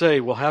 someone may say,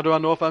 well, how do I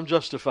know if I'm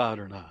justified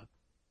or not?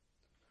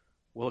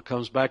 Well, it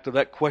comes back to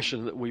that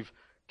question that we've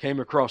came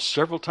across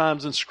several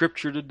times in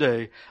Scripture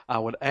today. I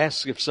would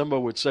ask, if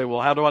somebody would say,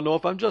 well, how do I know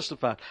if I'm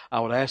justified? I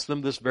would ask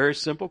them this very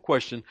simple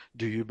question: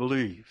 do you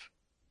believe?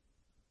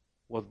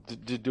 Well,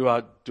 do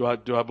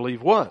I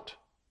believe what?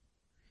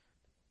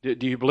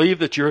 Do you believe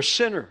that you're a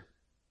sinner?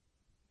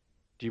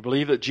 Do you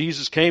believe that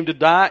Jesus came to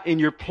die in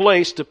your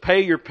place to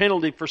pay your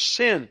penalty for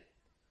sin?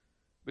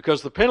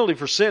 Because the penalty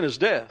for sin is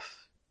death.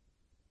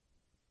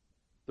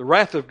 The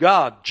wrath of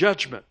God,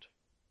 judgment.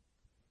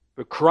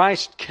 But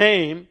Christ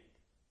came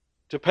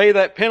to pay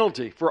that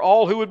penalty for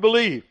all who would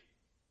believe.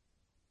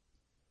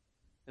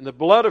 And the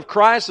blood of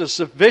Christ is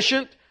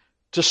sufficient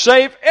to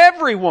save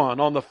everyone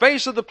on the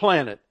face of the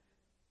planet,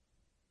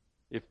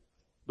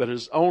 but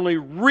is only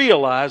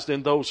realized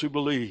in those who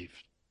believe.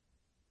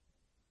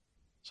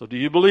 So do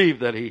you believe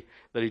that He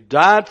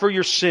died for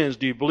your sins?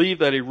 Do you believe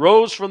that He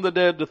rose from the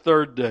dead the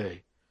third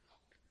day?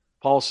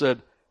 Paul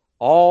said,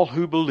 all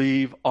who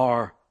believe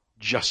are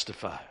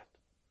justified.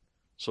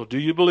 So do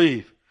you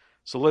believe?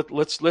 So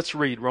let's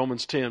read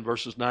Romans 10,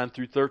 verses 9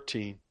 through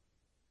 13.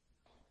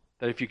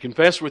 That if you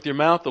confess with your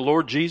mouth the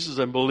Lord Jesus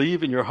and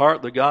believe in your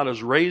heart that God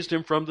has raised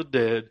Him from the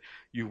dead,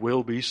 you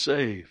will be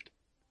saved.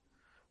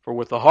 For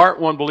with the heart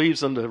one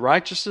believes unto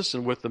righteousness,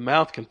 and with the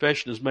mouth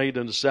confession is made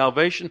unto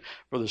salvation.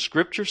 For the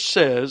Scripture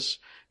says,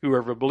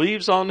 whoever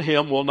believes on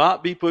Him will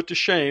not be put to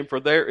shame, for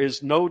there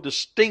is no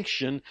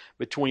distinction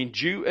between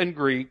Jew and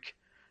Greek.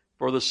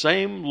 For the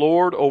same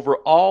Lord over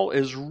all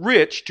is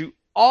rich to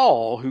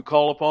all who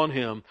call upon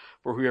Him.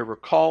 For whoever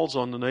calls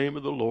on the name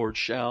of the Lord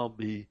shall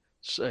be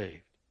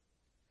saved.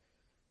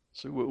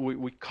 So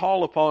we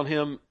call upon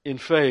Him in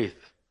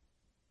faith.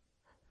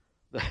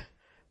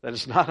 That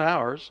is not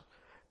ours.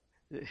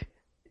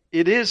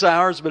 It is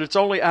ours, but it's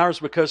only ours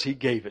because He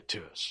gave it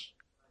to us.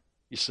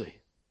 You see.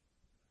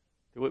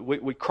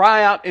 We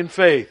cry out in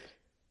faith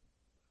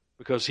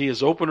because He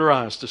has opened our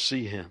eyes to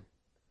see Him.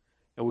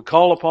 And we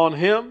call upon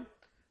Him.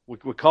 We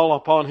call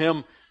upon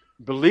Him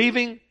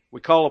believing. We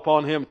call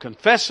upon Him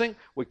confessing.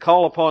 We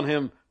call upon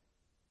Him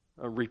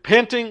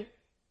repenting.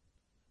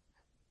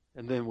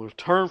 And then we'll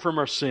turn from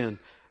our sin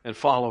and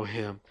follow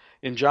Him.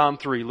 In John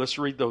 3, let's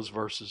read those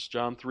verses.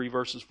 John 3,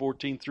 verses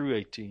 14 through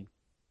 18.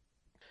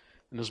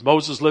 And as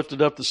Moses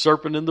lifted up the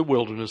serpent in the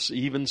wilderness,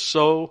 even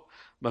so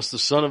must the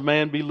Son of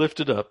Man be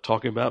lifted up,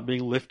 talking about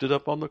being lifted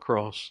up on the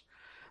cross,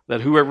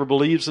 that whoever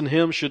believes in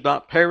Him should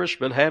not perish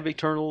but have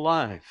eternal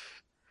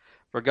life.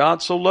 For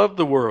God so loved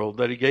the world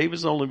that He gave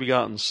His only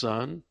begotten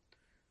Son,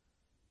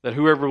 that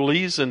whoever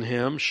believes in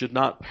Him should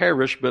not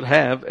perish but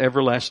have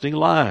everlasting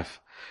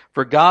life.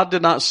 For God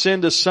did not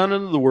send His Son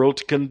into the world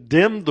to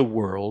condemn the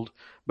world,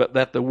 but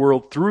that the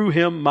world through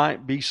Him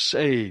might be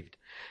saved.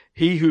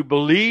 He who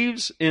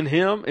believes in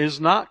Him is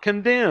not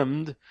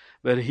condemned,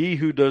 but he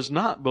who does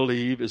not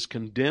believe is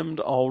condemned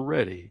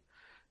already,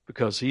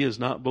 because he has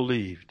not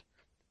believed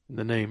in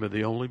the name of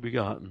the only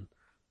begotten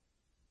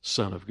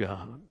Son of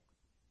God.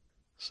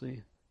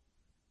 See?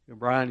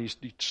 Brian, you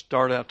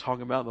start out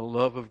talking about the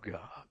love of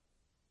God.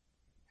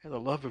 Yeah, the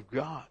love of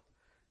God.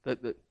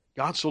 That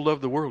God so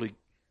loved the world, He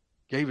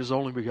gave His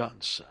only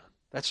begotten Son.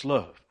 That's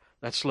love.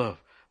 That's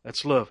love.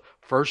 That's love.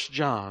 1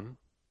 John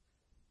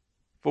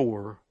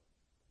 4,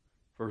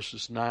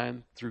 verses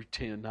 9 through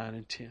 10, 9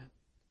 and 10.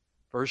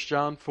 1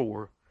 John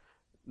 4,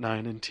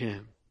 9 and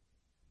 10.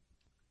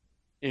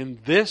 In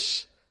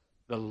this,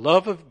 the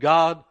love of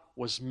God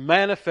was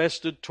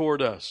manifested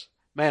toward us.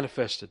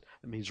 Manifested.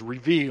 That means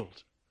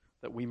revealed.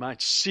 That we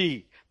might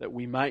see. That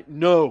we might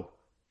know.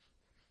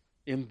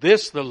 In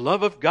this, the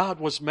love of God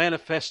was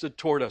manifested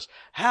toward us.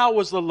 How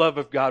was the love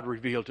of God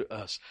revealed to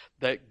us?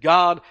 That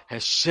God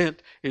has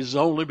sent His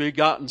only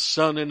begotten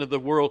Son into the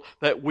world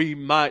that we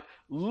might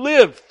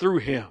live through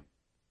Him.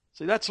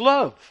 See, that's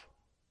love.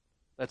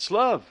 That's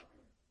love.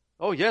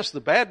 Oh yes, the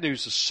bad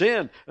news is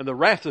sin and the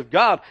wrath of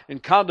God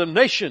and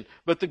condemnation.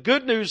 But the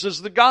good news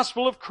is the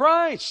gospel of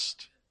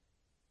Christ.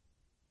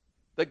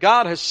 That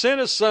God has sent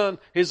His Son,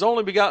 His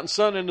only begotten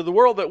Son, into the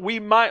world that we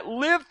might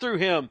live through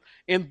Him.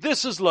 And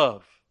this is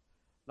love.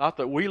 Not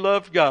that we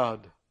loved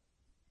God,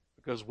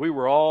 because we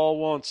were all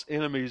once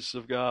enemies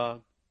of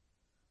God.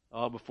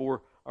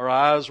 Before our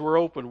eyes were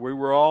opened, we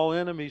were all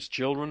enemies,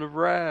 children of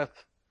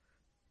wrath.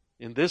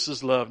 And this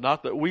is love,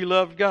 not that we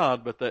loved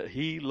God, but that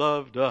He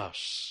loved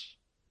us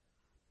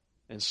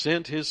and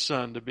sent His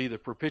Son to be the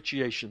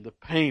propitiation, the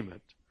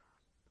payment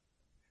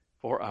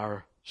for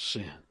our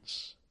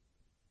sins.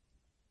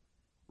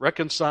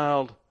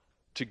 Reconciled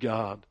to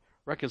God.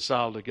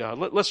 Reconciled to God.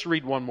 Let's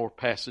read one more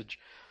passage.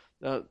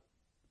 2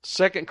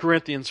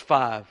 Corinthians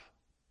 5.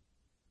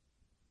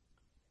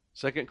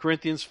 2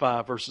 Corinthians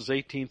 5, verses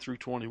 18 through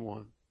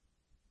 21.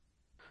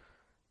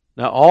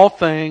 Now all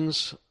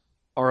things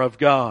are of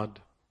God,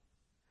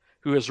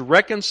 who has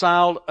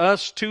reconciled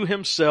us to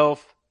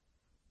Himself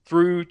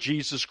through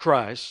Jesus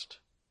Christ.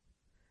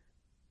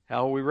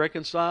 How are we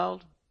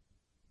reconciled?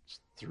 It's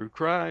through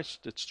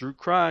Christ. It's through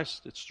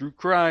Christ. It's through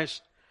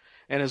Christ.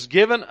 And has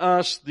given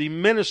us the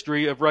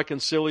ministry of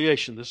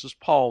reconciliation. This is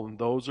Paul and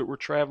those that were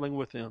traveling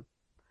with him.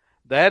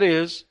 That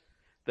is,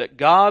 that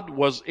God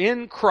was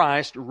in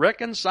Christ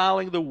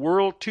reconciling the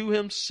world to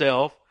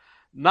Himself,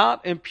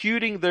 not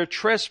imputing their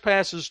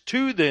trespasses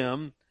to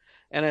them,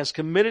 and has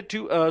committed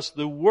to us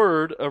the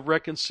word of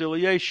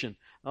reconciliation.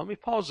 Now, let me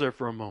pause there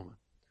for a moment.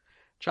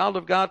 Child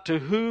of God, to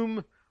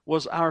whom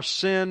was our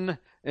sin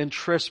and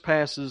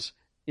trespasses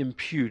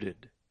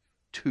imputed?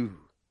 To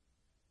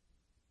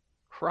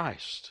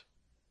Christ.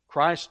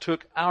 Christ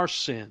took our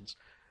sins.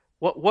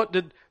 What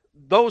did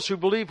those who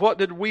believe, what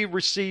did we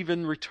receive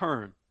in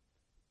return?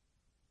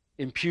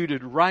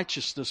 Imputed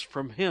righteousness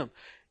from Him.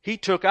 He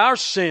took our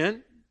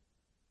sin.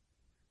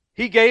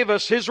 He gave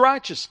us His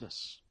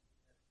righteousness.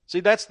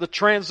 See, that's the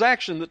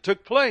transaction that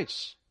took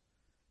place.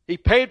 He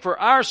paid for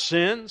our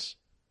sins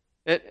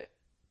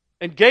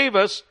and gave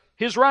us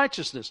His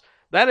righteousness.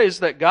 That is,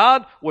 that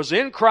God was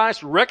in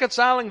Christ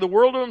reconciling the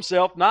world to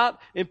Himself, not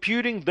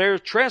imputing their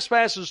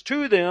trespasses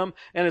to them,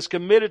 and has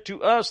committed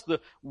to us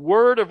the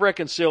word of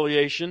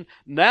reconciliation.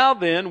 Now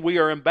then, we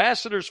are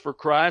ambassadors for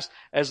Christ,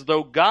 as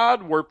though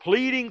God were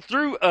pleading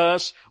through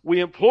us. We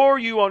implore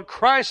you on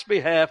Christ's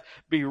behalf,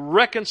 be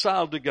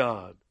reconciled to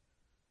God.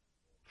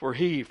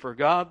 For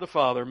God the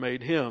Father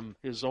made Him,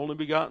 His only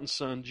begotten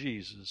Son,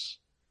 Jesus,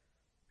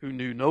 who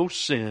knew no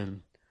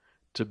sin,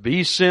 to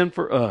be sin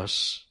for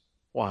us.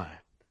 Why?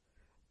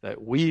 That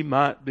we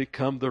might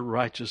become the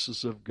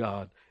righteousness of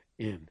God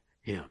in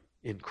Him,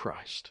 in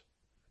Christ.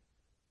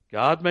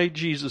 God made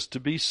Jesus to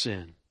be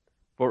sin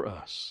for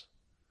us,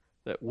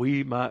 that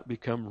we might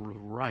become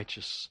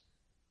righteous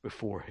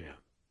before Him.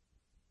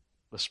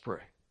 Let's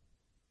pray.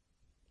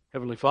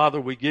 Heavenly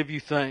Father, we give You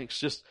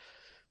thanks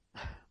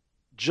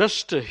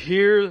just to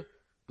hear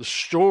the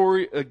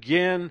story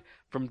again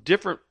from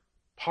different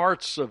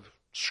parts of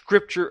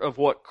Scripture of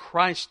what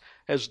Christ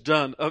has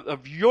done,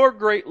 of Your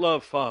great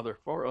love, Father,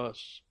 for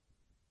us,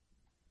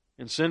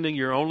 in sending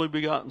Your only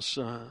begotten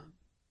Son,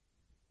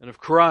 and of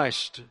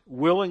Christ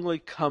willingly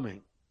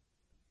coming,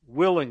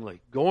 willingly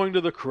going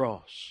to the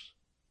cross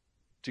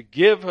to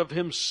give of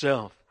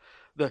Himself,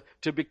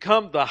 to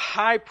become the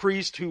high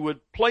priest who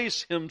would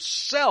place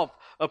Himself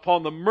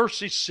upon the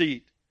mercy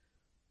seat,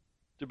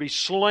 to be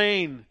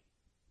slain,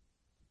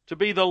 to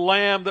be the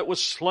Lamb that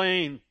was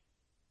slain,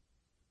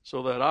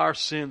 so that our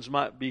sins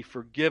might be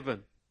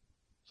forgiven.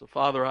 So,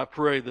 Father, I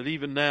pray that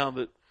even now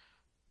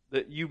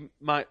that You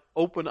might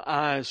open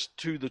eyes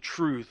to the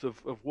truth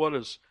of what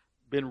has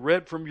been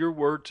read from Your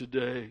word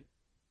today.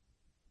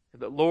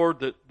 And that, Lord,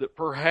 that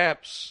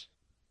perhaps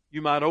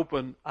You might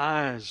open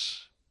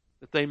eyes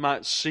that they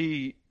might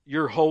see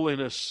Your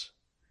holiness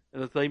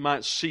and that they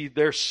might see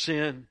their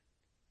sin.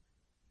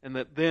 And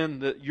that then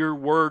that Your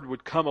word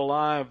would come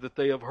alive, that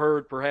they have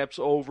heard perhaps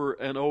over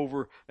and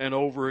over and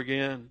over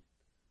again,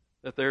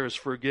 that there is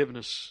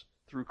forgiveness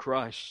through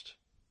Christ.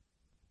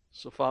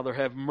 So, Father,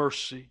 have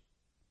mercy.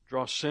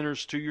 Draw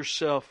sinners to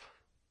Yourself.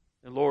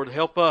 And, Lord,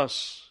 help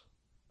us,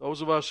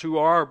 those of us who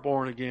are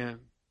born again,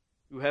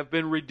 who have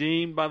been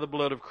redeemed by the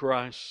blood of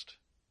Christ.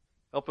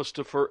 Help us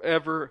to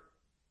forever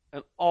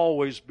and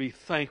always be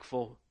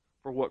thankful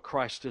for what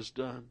Christ has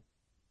done.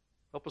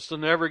 Help us to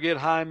never get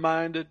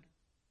high-minded.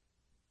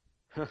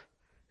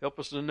 Help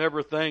us to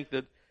never think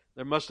that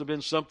there must have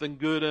been something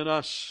good in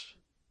us.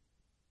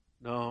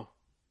 No.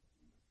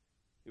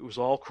 It was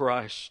all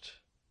Christ.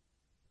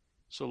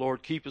 So,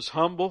 Lord, keep us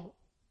humble.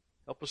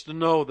 Help us to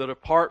know that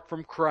apart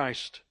from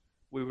Christ,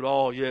 we would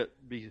all yet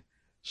be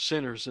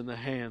sinners in the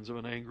hands of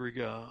an angry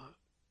God.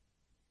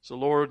 So,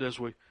 Lord, as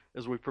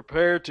we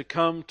prepare to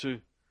come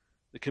to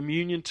the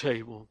communion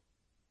table,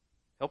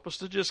 help us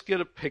to just get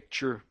a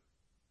picture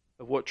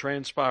of what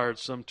transpired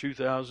some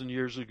 2,000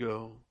 years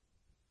ago.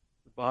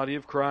 The body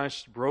of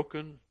Christ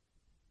broken,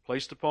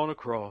 placed upon a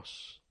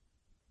cross,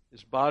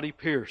 His body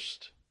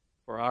pierced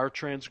for our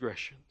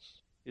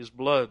transgressions, His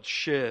blood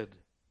shed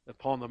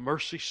upon the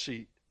mercy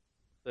seat,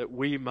 that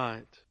we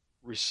might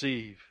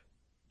receive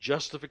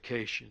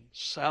justification,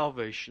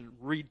 salvation,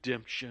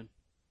 redemption,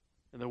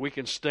 and that we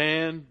can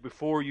stand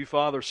before You,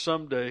 Father,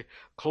 someday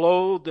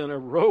clothed in a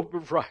robe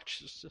of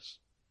righteousness,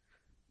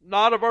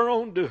 not of our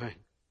own doing,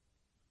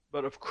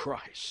 but of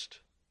Christ.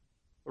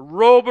 A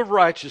robe of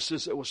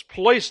righteousness that was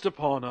placed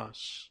upon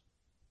us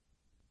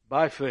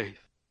by faith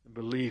and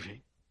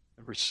believing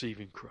and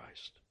receiving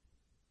Christ.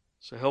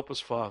 So help us,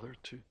 Father,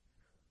 to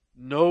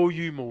know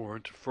You more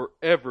and to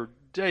forever,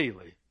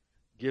 daily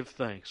give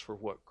thanks for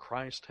what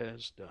Christ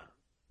has done.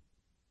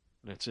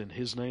 And it's in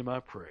His name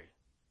I pray.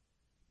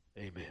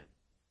 Amen.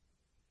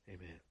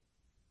 Amen.